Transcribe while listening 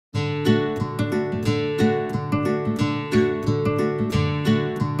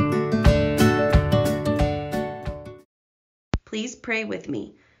pray with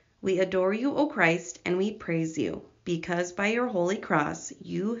me. We adore you, O Christ, and we praise you, because by your holy cross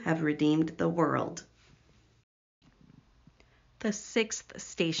you have redeemed the world. The sixth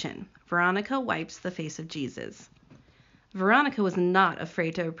station. Veronica wipes the face of Jesus. Veronica was not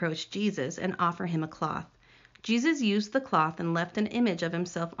afraid to approach Jesus and offer him a cloth. Jesus used the cloth and left an image of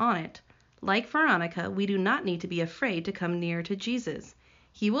himself on it. Like Veronica, we do not need to be afraid to come near to Jesus.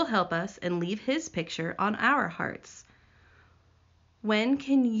 He will help us and leave his picture on our hearts. When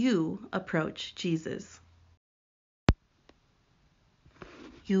can you approach Jesus?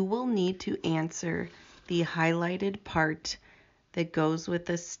 You will need to answer the highlighted part that goes with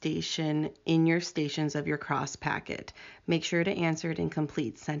the station in your stations of your cross packet. Make sure to answer it in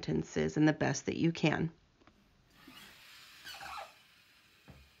complete sentences and the best that you can.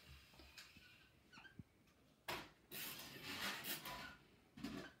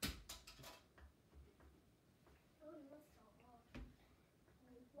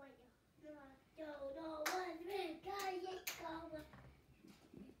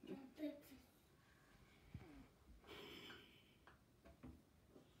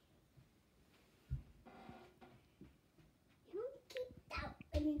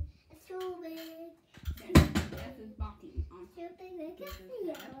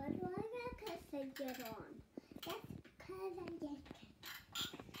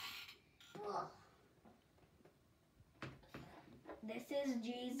 This is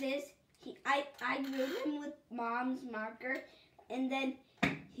Jesus. I drew him with Mom's marker, and then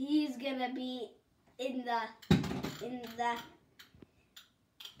he's gonna be in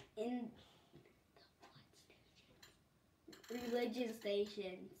religion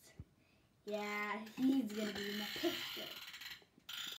stations. Yeah, he's gonna be in the picture.